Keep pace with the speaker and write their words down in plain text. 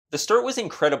The start was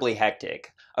incredibly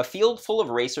hectic. A field full of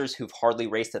racers who've hardly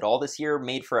raced at all this year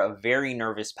made for a very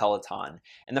nervous peloton,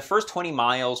 and the first 20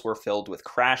 miles were filled with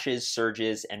crashes,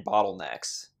 surges, and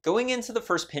bottlenecks. Going into the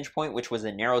first pinch point, which was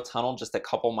a narrow tunnel just a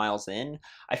couple miles in,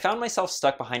 I found myself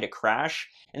stuck behind a crash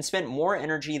and spent more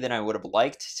energy than I would have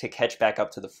liked to catch back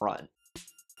up to the front.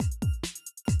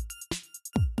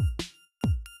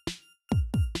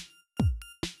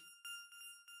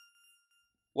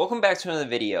 Welcome back to another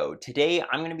video. Today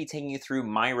I'm going to be taking you through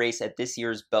my race at this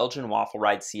year's Belgian Waffle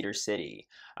ride Cedar City.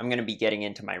 I'm going to be getting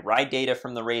into my ride data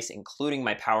from the race, including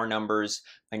my power numbers,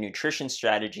 my nutrition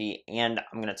strategy, and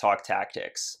I'm going to talk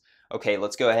tactics. Okay,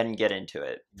 let's go ahead and get into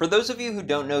it. For those of you who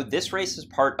don't know, this race is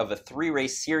part of a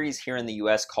 3-race series here in the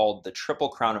US called the Triple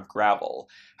Crown of Gravel.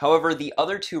 However, the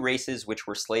other 2 races, which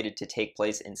were slated to take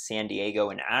place in San Diego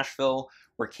and Asheville,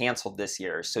 were canceled this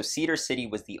year, so Cedar City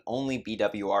was the only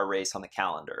BWR race on the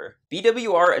calendar.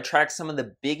 BWR attracts some of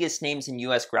the biggest names in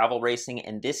US gravel racing,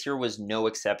 and this year was no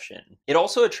exception. It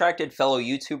also attracted fellow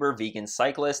YouTuber Vegan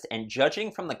Cyclist, and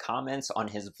judging from the comments on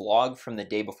his vlog from the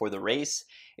day before the race,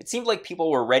 it seemed like people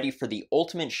were ready for the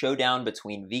ultimate showdown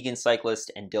between Vegan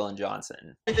Cyclist and Dylan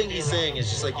Johnson. Everything he's saying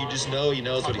is just like, you just know he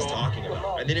knows what he's talking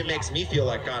about, and then it makes me feel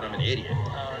like, God, I'm an idiot.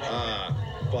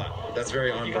 But that's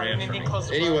very on brand for me.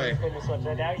 Anyway,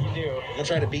 I'll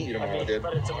try to beat you tomorrow, dude.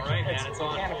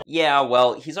 Yeah,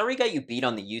 well, he's already got you beat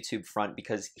on the YouTube front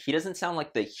because he doesn't sound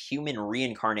like the human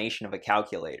reincarnation of a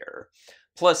calculator.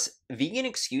 Plus, vegan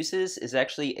excuses is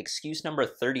actually excuse number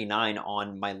 39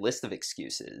 on my list of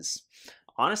excuses.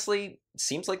 Honestly,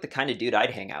 seems like the kind of dude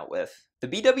I'd hang out with. The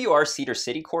BWR Cedar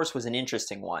City course was an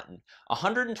interesting one.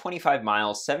 125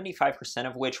 miles, 75%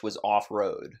 of which was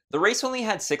off-road. The race only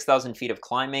had 6,000 feet of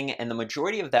climbing, and the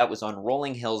majority of that was on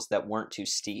rolling hills that weren't too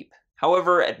steep.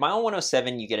 However, at mile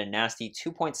 107, you get a nasty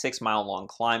 2.6 mile long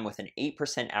climb with an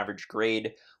 8% average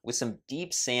grade, with some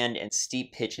deep sand and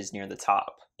steep pitches near the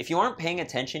top. If you aren't paying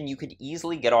attention, you could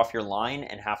easily get off your line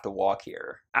and have to walk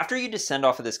here. After you descend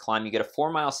off of this climb, you get a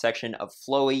 4-mile section of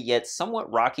flowy yet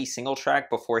somewhat rocky single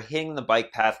track before hitting the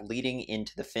bike path leading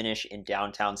into the finish in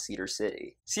downtown Cedar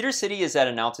City. Cedar City is at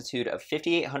an altitude of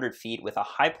 5,800 feet with a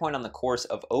high point on the course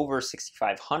of over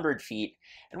 6,500 feet,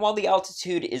 and while the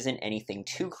altitude isn't anything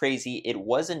too crazy, it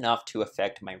was enough to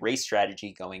affect my race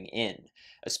strategy going in,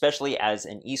 especially as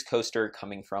an East Coaster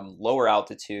coming from lower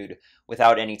altitude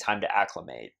without any time to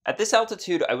acclimate. At this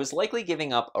altitude, I was likely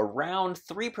giving up around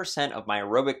 3% of my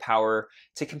aerobic power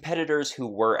to competitors who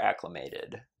were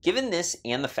acclimated. Given this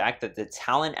and the fact that the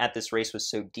talent at this race was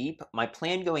so deep, my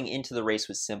plan going into the race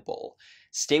was simple.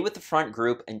 Stay with the front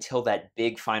group until that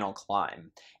big final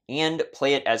climb, and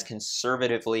play it as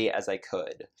conservatively as I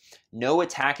could. No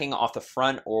attacking off the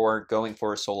front or going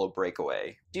for a solo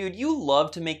breakaway. Dude, you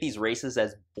love to make these races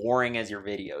as boring as your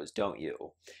videos, don't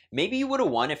you? Maybe you would have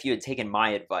won if you had taken my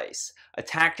advice.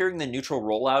 Attack during the neutral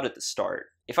rollout at the start.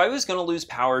 If I was going to lose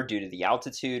power due to the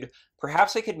altitude,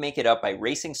 perhaps I could make it up by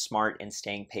racing smart and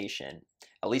staying patient.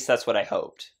 At least that's what I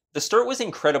hoped. The start was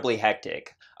incredibly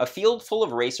hectic. A field full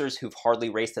of racers who've hardly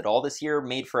raced at all this year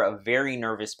made for a very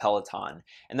nervous peloton,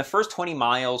 and the first 20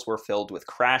 miles were filled with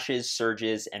crashes,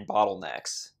 surges, and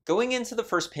bottlenecks. Going into the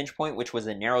first pinch point, which was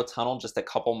a narrow tunnel just a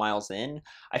couple miles in,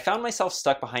 I found myself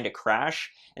stuck behind a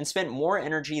crash and spent more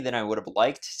energy than I would have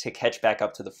liked to catch back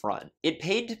up to the front. It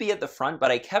paid to be at the front,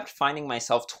 but I kept finding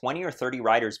myself 20 or 30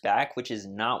 riders back, which is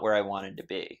not where I wanted to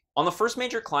be. On the first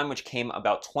major climb, which came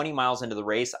about 20 miles into the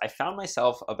race, I found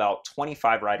myself about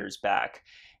 25 riders back,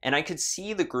 and I could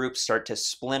see the group start to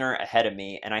splinter ahead of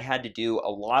me, and I had to do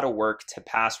a lot of work to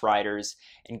pass riders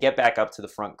and get back up to the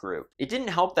front group. It didn't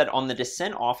help that on the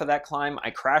descent off of that climb, I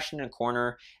crashed in a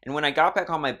corner, and when I got back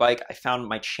on my bike, I found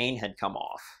my chain had come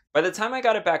off. By the time I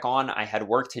got it back on, I had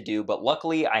work to do, but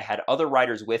luckily I had other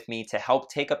riders with me to help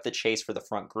take up the chase for the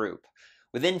front group.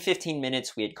 Within 15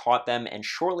 minutes, we had caught them, and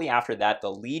shortly after that, the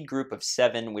lead group of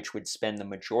 7, which would spend the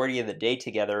majority of the day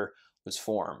together, was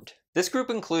formed. This group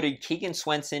included Keegan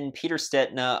Swenson, Peter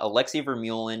Stetna, Alexei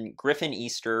Vermeulen, Griffin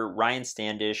Easter, Ryan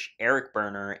Standish, Eric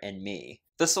Berner, and me.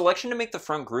 The selection to make the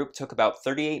front group took about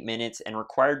 38 minutes and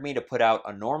required me to put out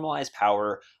a normalized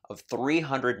power of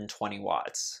 320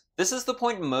 watts. This is the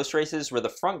point in most races where the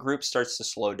front group starts to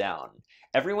slow down.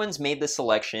 Everyone's made the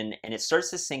selection, and it starts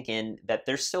to sink in that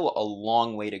there's still a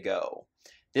long way to go.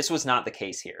 This was not the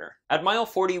case here. At mile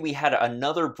 40, we had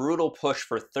another brutal push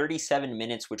for 37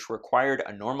 minutes, which required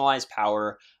a normalized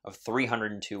power of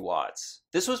 302 watts.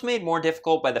 This was made more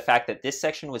difficult by the fact that this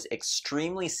section was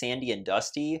extremely sandy and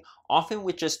dusty, often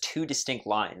with just two distinct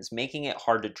lines, making it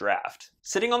hard to draft.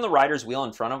 Sitting on the rider's wheel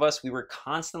in front of us, we were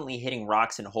constantly hitting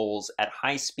rocks and holes at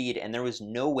high speed, and there was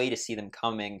no way to see them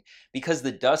coming because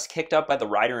the dust kicked up by the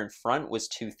rider in front was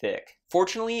too thick.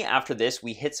 Fortunately, after this,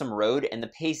 we hit some road and the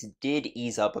pace did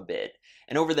ease up a bit,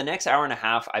 and over the next hour and a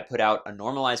half, I put out a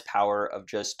normalized power of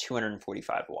just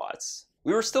 245 watts.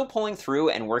 We were still pulling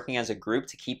through and working as a group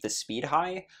to keep the speed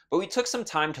high, but we took some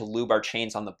time to lube our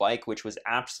chains on the bike, which was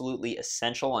absolutely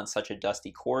essential on such a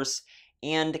dusty course,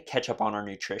 and catch up on our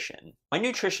nutrition. My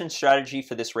nutrition strategy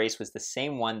for this race was the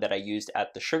same one that I used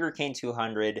at the Sugarcane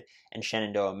 200 and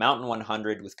Shenandoah Mountain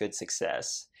 100 with good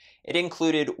success. It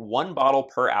included 1 bottle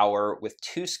per hour with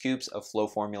 2 scoops of Flow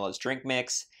Formula's drink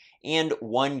mix and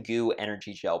 1 GU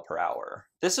energy gel per hour.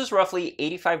 This is roughly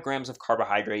 85 grams of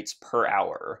carbohydrates per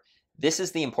hour. This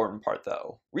is the important part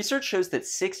though. Research shows that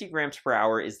 60 grams per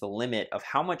hour is the limit of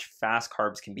how much fast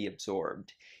carbs can be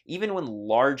absorbed, even when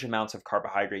large amounts of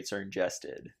carbohydrates are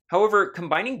ingested. However,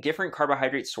 combining different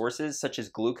carbohydrate sources such as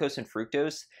glucose and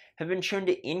fructose have been shown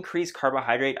to increase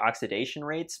carbohydrate oxidation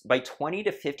rates by 20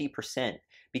 to 50%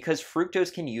 because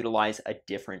fructose can utilize a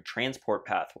different transport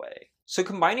pathway. So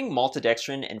combining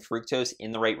maltodextrin and fructose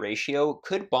in the right ratio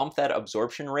could bump that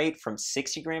absorption rate from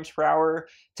 60 grams per hour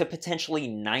to potentially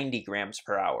 90 grams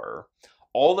per hour.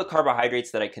 All the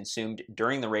carbohydrates that I consumed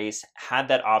during the race had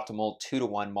that optimal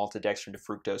 2-to-1 maltodextrin to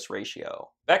fructose ratio.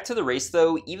 Back to the race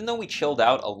though, even though we chilled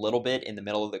out a little bit in the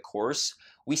middle of the course,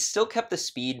 we still kept the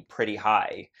speed pretty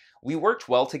high. We worked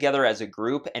well together as a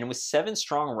group, and with 7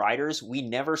 strong riders, we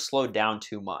never slowed down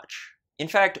too much. In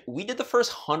fact, we did the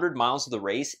first 100 miles of the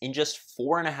race in just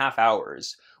 4.5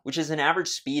 hours, which is an average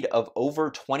speed of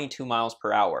over 22 miles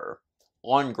per hour.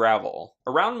 On gravel.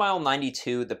 Around mile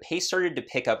 92, the pace started to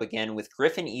pick up again with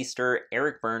Griffin Easter,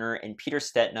 Eric Berner, and Peter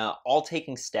Stetina all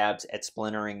taking stabs at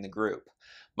splintering the group.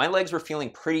 My legs were feeling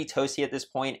pretty toasty at this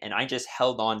point, and I just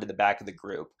held on to the back of the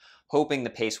group, hoping the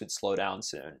pace would slow down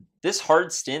soon. This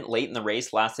hard stint late in the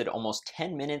race lasted almost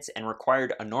 10 minutes and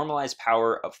required a normalized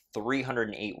power of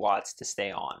 308 watts to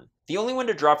stay on. The only one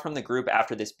to drop from the group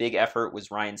after this big effort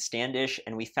was Ryan Standish,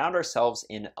 and we found ourselves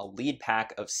in a lead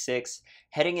pack of 6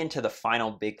 heading into the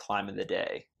final big climb of the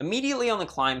day. Immediately on the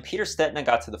climb, Peter Stetina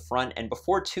got to the front, and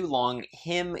before too long,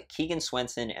 him, Keegan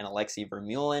Swenson, and Alexei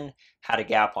Vermeulen had a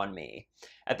gap on me.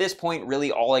 At this point,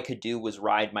 really all I could do was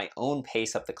ride my own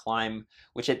pace up the climb,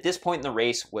 which at this point in the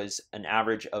race was an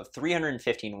average of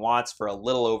 315 watts for a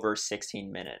little over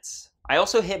 16 minutes. I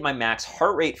also hit my max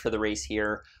heart rate for the race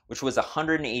here, which was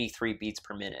 183 beats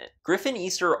per minute. Griffin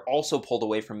Easter also pulled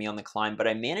away from me on the climb, but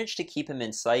I managed to keep him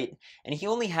in sight, and he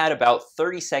only had about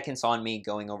 30 seconds on me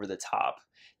going over the top.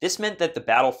 This meant that the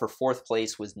battle for 4th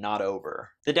place was not over.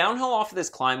 The downhill off of this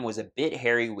climb was a bit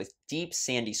hairy with deep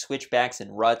sandy switchbacks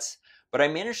and ruts, but I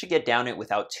managed to get down it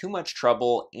without too much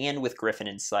trouble and with Griffin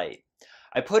in sight.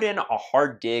 I put in a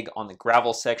hard dig on the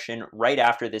gravel section right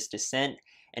after this descent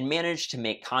and managed to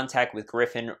make contact with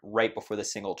Griffin right before the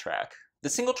single track. The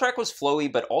single track was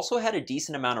flowy but also had a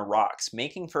decent amount of rocks,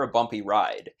 making for a bumpy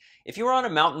ride. If you were on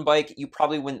a mountain bike, you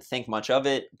probably wouldn't think much of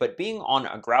it, but being on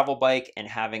a gravel bike and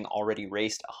having already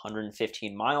raced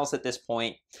 115 miles at this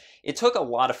point, it took a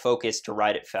lot of focus to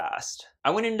ride it fast.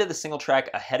 I went into the single track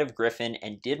ahead of Griffin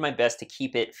and did my best to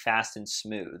keep it fast and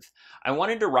smooth. I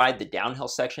wanted to ride the downhill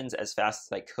sections as fast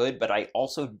as I could, but I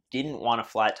also didn't want a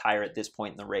flat tire at this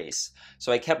point in the race,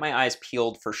 so I kept my eyes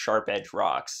peeled for sharp edge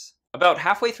rocks. About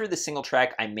halfway through the single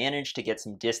track, I managed to get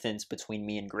some distance between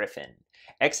me and Griffin.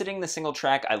 Exiting the single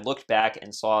track, I looked back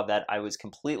and saw that I was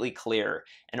completely clear,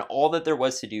 and all that there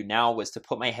was to do now was to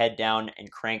put my head down and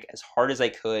crank as hard as I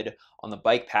could on the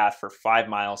bike path for 5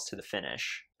 miles to the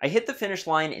finish. I hit the finish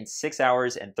line in 6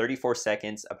 hours and 34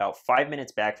 seconds, about 5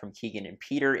 minutes back from Keegan and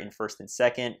Peter in 1st and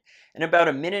 2nd, and about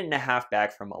a minute and a half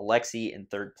back from Alexei in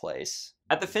 3rd place.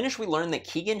 At the finish, we learned that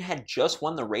Keegan had just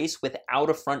won the race without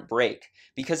a front brake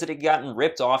because it had gotten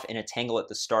ripped off in a tangle at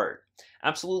the start.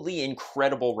 Absolutely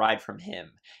incredible ride from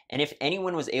him. And if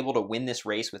anyone was able to win this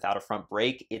race without a front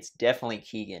brake, it's definitely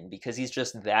Keegan because he's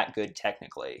just that good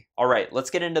technically. Alright, let's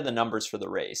get into the numbers for the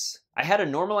race. I had a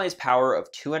normalized power of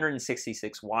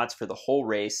 266 watts for the whole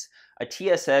race, a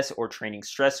TSS or training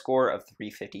stress score of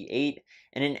 358,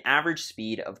 and an average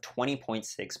speed of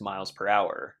 20.6 miles per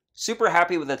hour. Super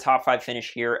happy with the top 5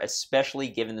 finish here, especially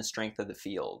given the strength of the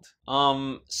field.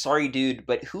 Sorry dude,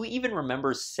 but who even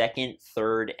remembers second,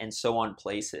 third, and so on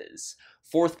places?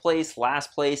 Fourth place,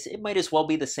 last place, it might as well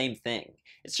be the same thing.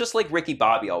 It's just like Ricky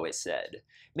Bobby always said.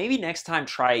 Maybe next time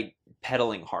try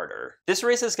pedaling harder. This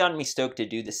race has gotten me stoked to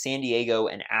do the San Diego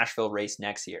and Asheville race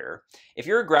next year. If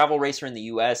you're a gravel racer in the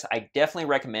US, I definitely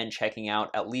recommend checking out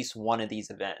at least one of these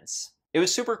events. It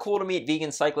was super cool to meet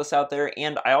vegan cyclists out there,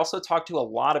 and I also talked to a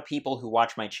lot of people who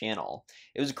watch my channel.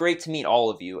 It was great to meet all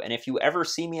of you, and if you ever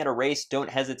see me at a race, don't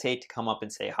hesitate to come up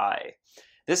and say hi.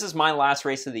 This is my last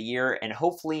race of the year, and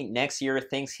hopefully next year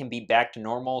things can be back to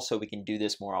normal so we can do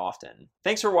this more often.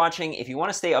 Thanks for watching. If you want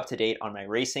to stay up to date on my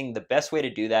racing, the best way to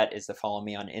do that is to follow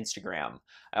me on Instagram.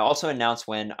 I also announce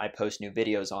when I post new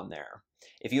videos on there.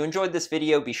 If you enjoyed this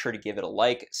video, be sure to give it a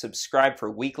like, subscribe for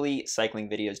weekly cycling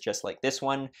videos just like this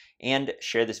one, and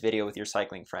share this video with your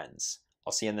cycling friends.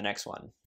 I'll see you in the next one.